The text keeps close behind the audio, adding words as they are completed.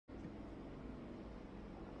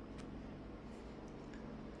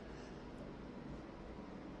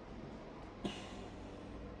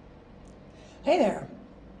Hey there.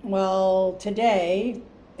 Well, today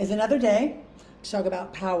is another day to talk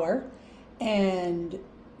about power. And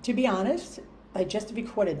to be honest, I just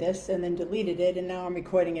recorded this and then deleted it, and now I'm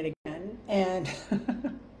recording it again. And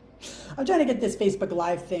I'm trying to get this Facebook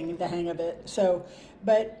Live thing, the hang of it.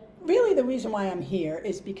 But really, the reason why I'm here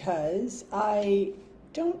is because I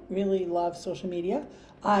don't really love social media.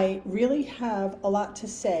 I really have a lot to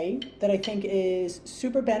say that I think is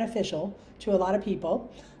super beneficial to a lot of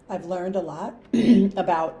people. I've learned a lot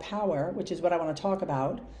about power, which is what I want to talk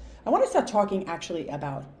about. I want to start talking actually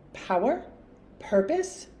about power,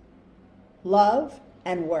 purpose, love,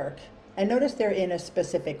 and work. And notice they're in a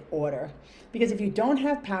specific order. Because if you don't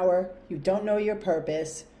have power, you don't know your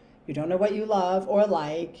purpose, you don't know what you love or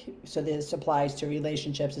like, so this applies to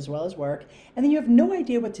relationships as well as work, and then you have no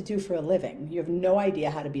idea what to do for a living. You have no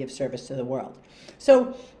idea how to be of service to the world.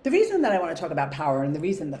 So the reason that I want to talk about power and the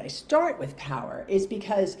reason that I start with power is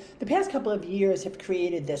because the past couple of years have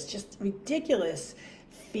created this just ridiculous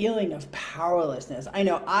feeling of powerlessness. I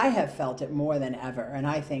know I have felt it more than ever, and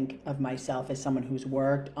I think of myself as someone who's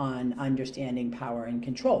worked on understanding power and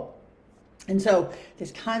control. And so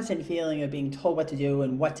this constant feeling of being told what to do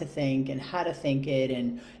and what to think and how to think it,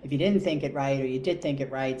 and if you didn't think it right or you did think it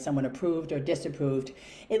right, someone approved or disapproved,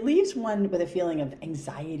 it leaves one with a feeling of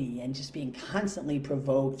anxiety and just being constantly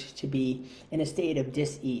provoked to be in a state of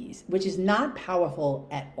dis-ease, which is not powerful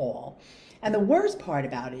at all. And the worst part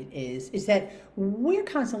about it is that we're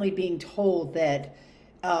constantly being told that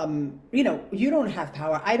you don't have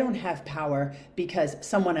power, I don't have power because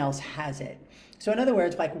someone else has it. So in other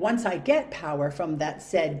words, like once I get power from that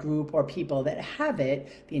said group or people that have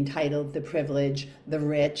it, the entitled, the privileged, the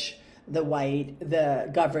rich, the white, the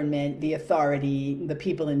government, the authority, the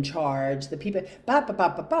people in charge, the people,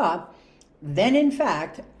 then in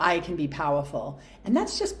fact, I can be powerful. And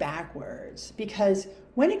that's just backwards, because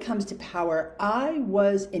when it comes to power, I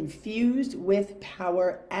was infused with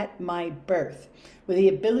power at my birth, with the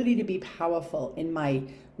ability to be powerful in my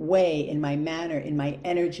way, in my manner, in my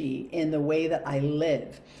energy, in the way that I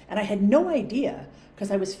live. And I had no idea, because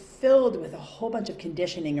I was filled with a whole bunch of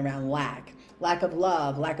conditioning around lack of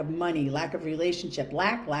love, lack of money, lack of relationship,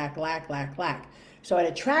 lack. So I'd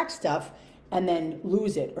attract stuff and then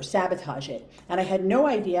lose it or sabotage it. And I had no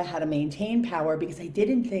idea how to maintain power because I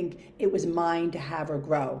didn't think it was mine to have or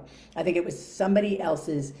grow. I think it was somebody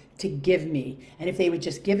else's to give me. And if they would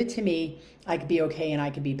just give it to me, I could be okay and I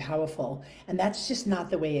could be powerful. And that's just not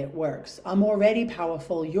the way it works. I'm already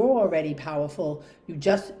powerful, you're already powerful, you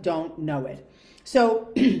just don't know it.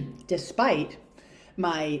 So despite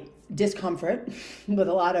my discomfort with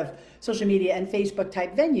a lot of social media and Facebook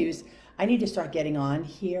type venues, I need to start getting on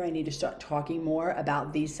here. I need to start talking more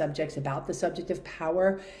about these subjects, about the subject of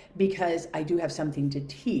power, because I do have something to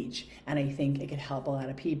teach and I think it could help a lot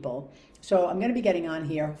of people. So I'm going to be getting on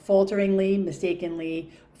here falteringly,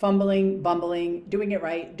 mistakenly, fumbling, bumbling, doing it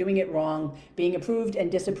right, doing it wrong, being approved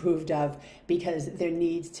and disapproved of, because there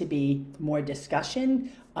needs to be more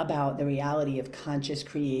discussion about the reality of conscious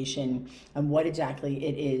creation and what exactly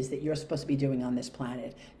it is that you're supposed to be doing on this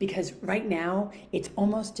planet. Because right now, it's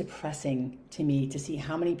almost depressing to me to see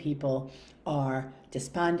how many people are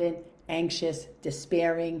despondent, anxious,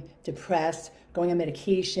 despairing, depressed, going on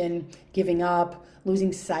medication, giving up,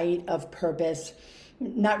 losing sight of purpose,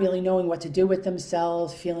 not really knowing what to do with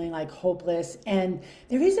themselves, feeling like hopeless. And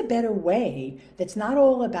there is a better way that's not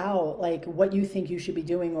all about like what you think you should be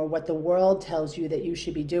doing or what the world tells you that you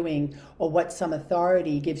should be doing or what some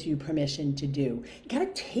authority gives you permission to do. You gotta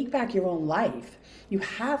take back your own life. You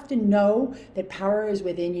have to know that power is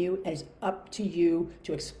within you and it's up to you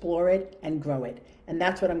to explore it and grow it. And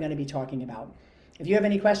that's what I'm gonna be talking about. If you have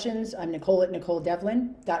any questions, I'm Nicole at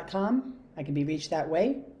NicoleDevlin.com. I can be reached that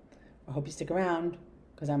way. I hope you stick around,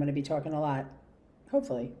 because I'm going to be talking a lot.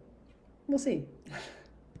 Hopefully. We'll see.